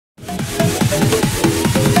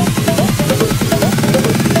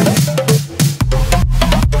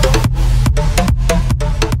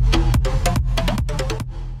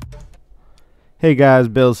Hey guys,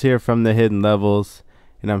 Bill's here from the Hidden Levels,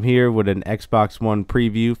 and I'm here with an Xbox One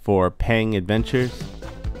preview for Pang Adventures,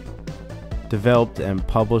 developed and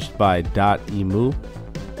published by DotEmu.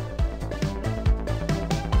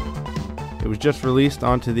 It was just released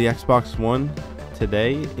onto the Xbox One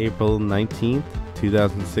today, April 19th,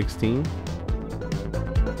 2016.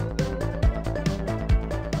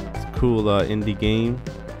 It's a cool indie game.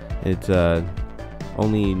 It's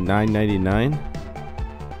only $9.99.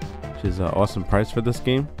 Which is an awesome price for this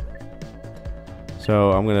game.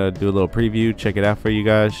 So I'm gonna do a little preview, check it out for you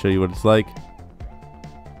guys, show you what it's like.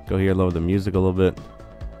 Go here, lower the music a little bit.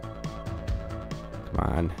 Come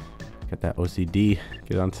on, get that OCD,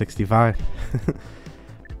 get it on 65.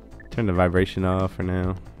 Turn the vibration off for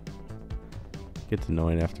now. Gets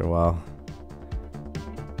annoying after a while,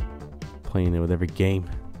 playing it with every game.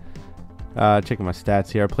 Checking my stats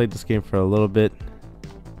here. I played this game for a little bit.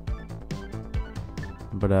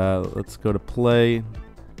 But let's go to play.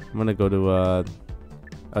 I'm gonna go to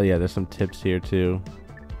oh yeah, there's some tips here too.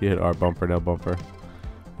 You hit R bumper, no bumper.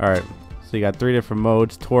 Alright, so you got 3 different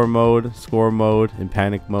modes: tour mode, score mode, and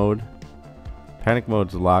panic mode. Panic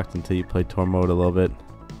mode's locked until you play tour mode a little bit.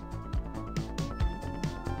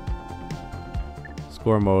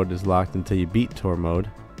 Score mode is locked until you beat tour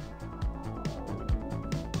mode.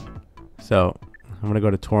 So I'm gonna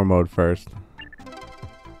go to tour mode first.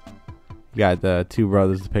 You got the 2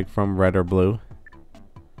 brothers to pick from, red or blue.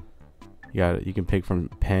 You can pick from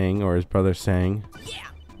Pang or his brother Sang. Yeah.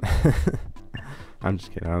 I'm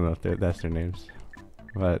just kidding. I don't know if that's their names,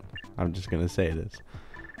 but I'm just gonna say this.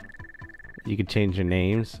 You can change your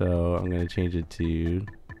name, so I'm gonna change it to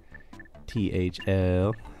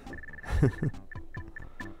THL.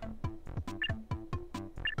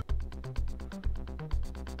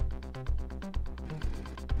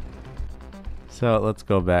 So let's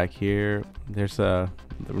go back here. There's the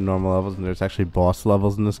normal levels, and there's actually boss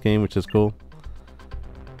levels in this game, which is cool.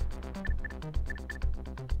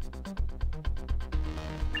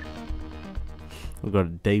 We'll go to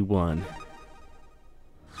day 1.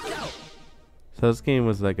 So this game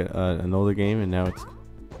was like an older game, and now it's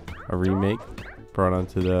a remake brought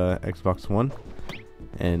onto the Xbox One,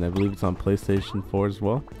 and I believe it's on PlayStation 4 as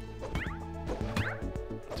well.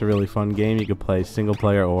 It's a really fun game. You can play single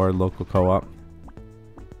player or local co-op.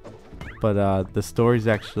 But the stories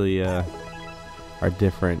actually are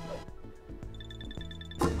different.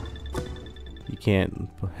 You can't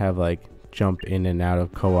have like jump in and out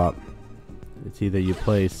of co-op. It's either you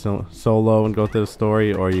play solo and go through the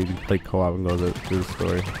story, or you can play co-op and go through the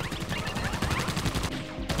story.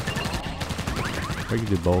 Or you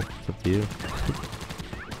can do both. It's up to you.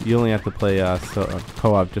 You only have to play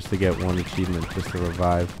co-op just to get 1 achievement, just to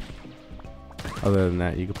revive. Other than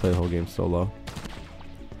that, you can play the whole game solo.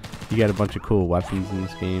 You got a bunch of cool weapons in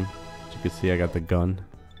this game. As you can see, I got the gun.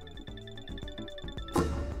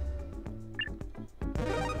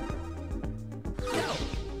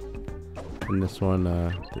 And this one,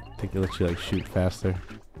 I think it lets you like shoot faster.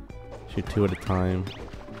 Shoot 2 at a time.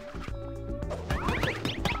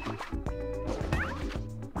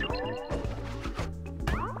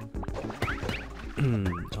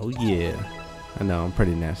 Oh yeah. I know, I'm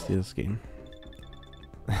pretty nasty at this game.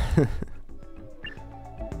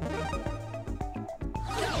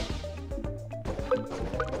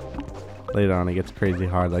 Later on it gets crazy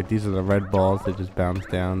hard. Like these are the red balls that just bounce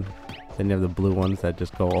down. Then you have the blue ones that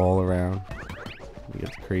just go all around. It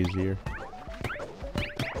gets crazier.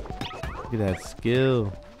 Look at that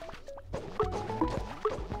skill.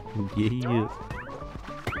 Yeah.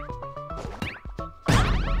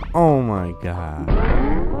 Oh my god.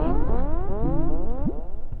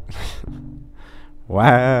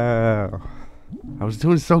 Wow. I was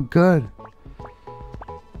doing so good.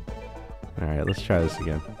 Alright, let's try this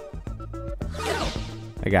again.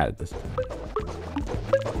 I got it this time.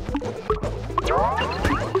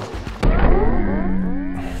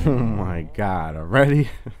 Oh my god, already?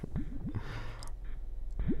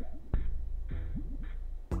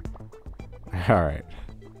 Alright.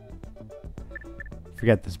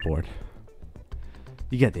 Forget this board.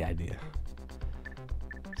 You get the idea.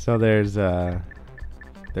 So there's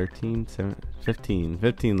 13,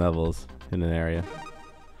 15 levels in an area.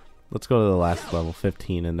 Let's go to the last level,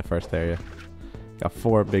 15 in the first area. Got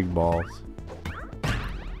 4 big balls.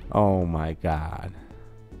 Oh my god.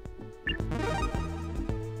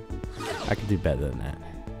 I could do better than that.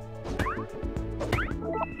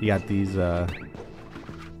 You got these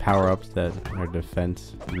power-ups that are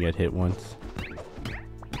defense when you get hit once.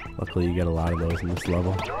 Luckily, you get a lot of those in this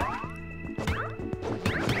level.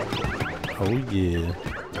 Oh yeah.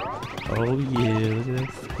 Oh yeah, look at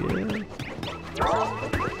that skill.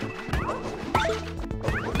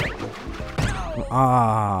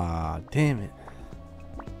 Ah, damn it.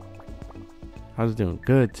 I was doing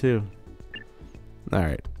good too.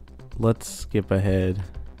 Alright, let's skip ahead.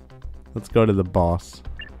 Let's go to the boss.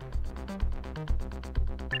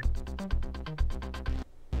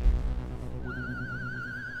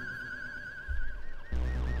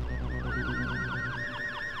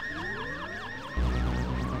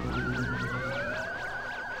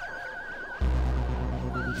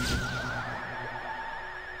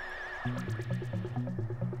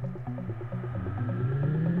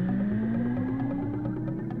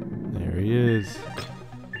 There he is.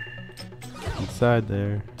 Inside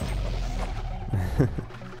there.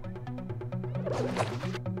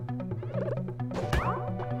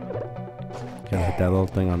 Gotta hit that little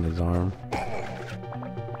thing on his arm.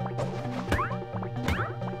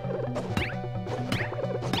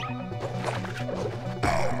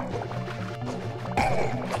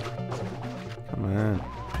 Come on.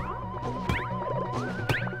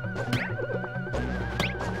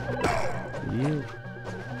 You.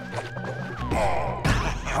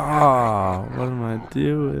 Ah, what am I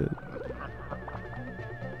doing?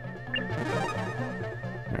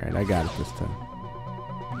 Alright, I got it this time.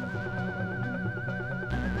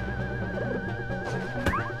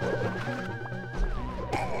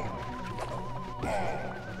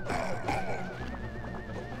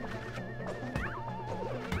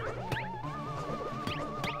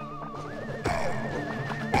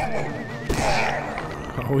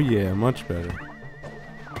 Oh yeah, much better.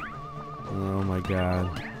 Oh my god.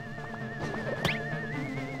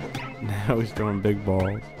 Now he's throwing big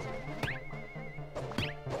balls.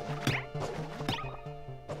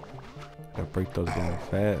 Gotta break those down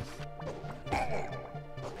fast.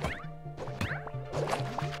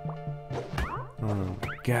 Oh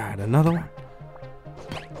my god, another one?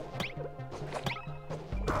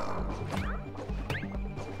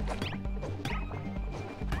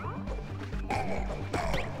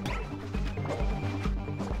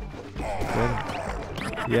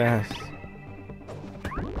 Yes.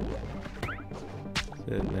 That's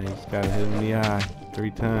it, man. You just gotta hit him in the eye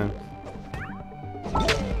 3 times. Oh,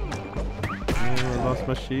 I lost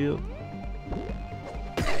my shield.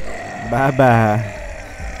 Bye bye.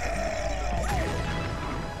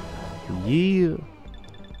 Yeah.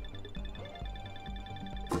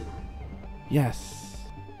 Yes.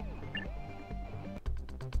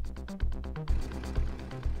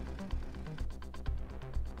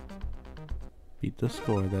 Beat the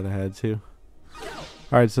score that I had to.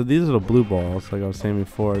 Alright, so these little blue balls, like I was saying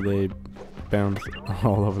before, they bounce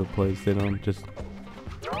all over the place. They don't just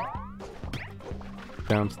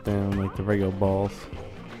bounce down like the regular balls.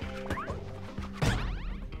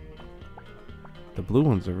 The blue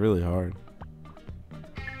ones are really hard.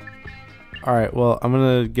 Alright, well, I'm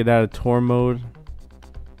gonna get out of tour mode.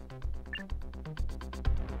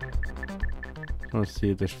 I want to see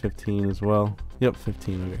if there's 15 as well. Yep,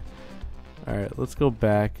 15, okay. Alright, let's go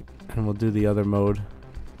back and we'll do the other mode.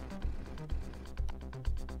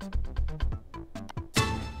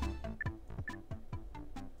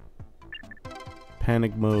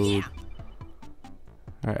 Panic mode.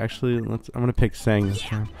 Alright, actually, I'm gonna pick Sang this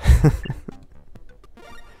time.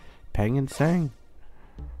 Pang and Sang.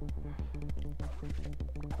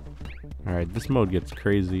 Alright, this mode gets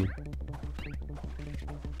crazy.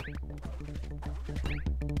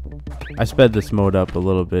 I sped this mode up a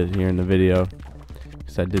little bit here in the video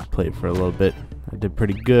because I did play it for a little bit. I did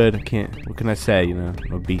pretty good. What can I say, you know,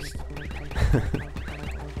 I'm a beast.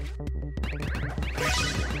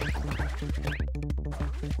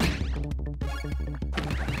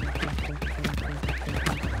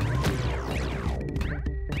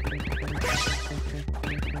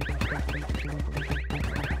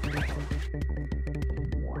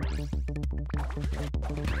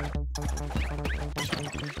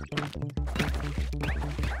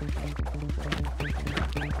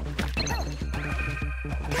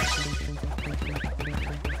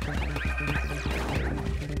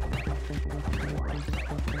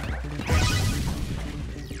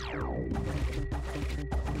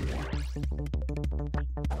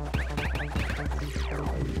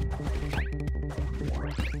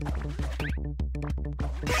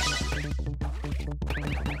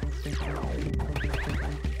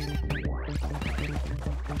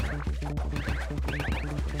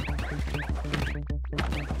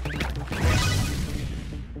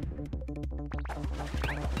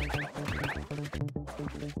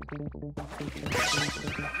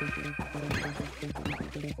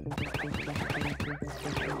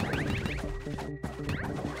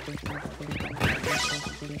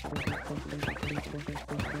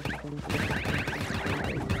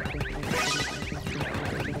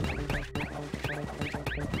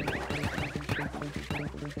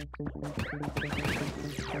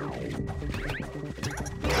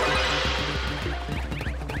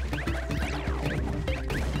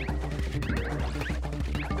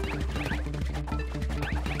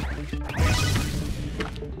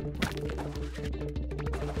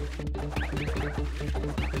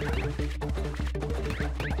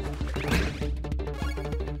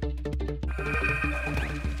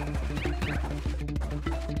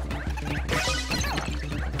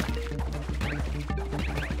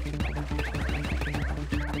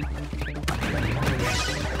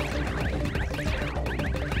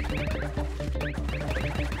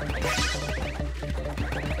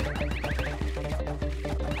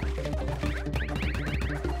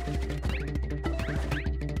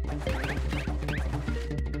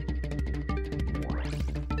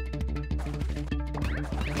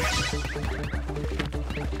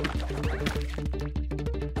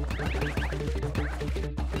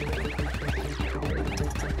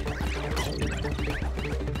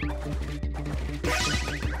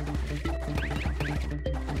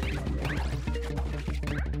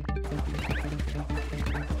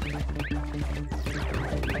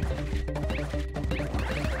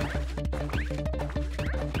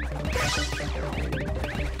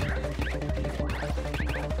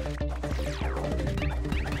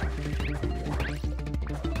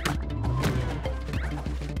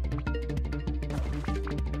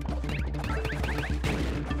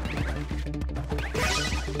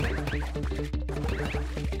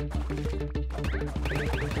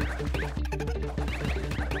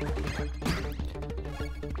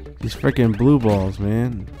 These freaking blue balls,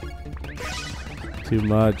 man. Too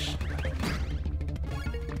much.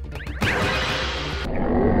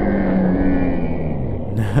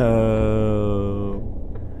 No.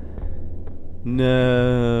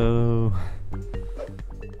 No.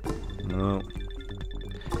 No.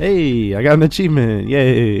 Hey, I got an achievement.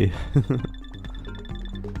 Yay.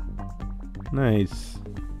 Nice.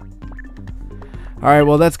 Alright,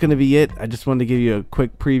 well that's going to be it. I just wanted to give you a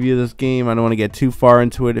quick preview of this game. I don't want to get too far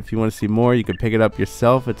into it. If you want to see more, you can pick it up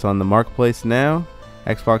yourself. It's on the marketplace now.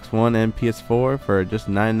 Xbox One and PS4 for just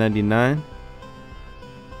 $9.99.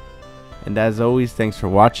 And as always, thanks for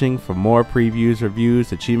watching. For more previews,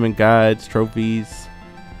 reviews, achievement guides, trophies,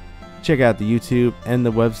 check out the YouTube and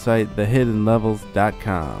the website,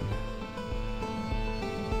 thehiddenlevels.com.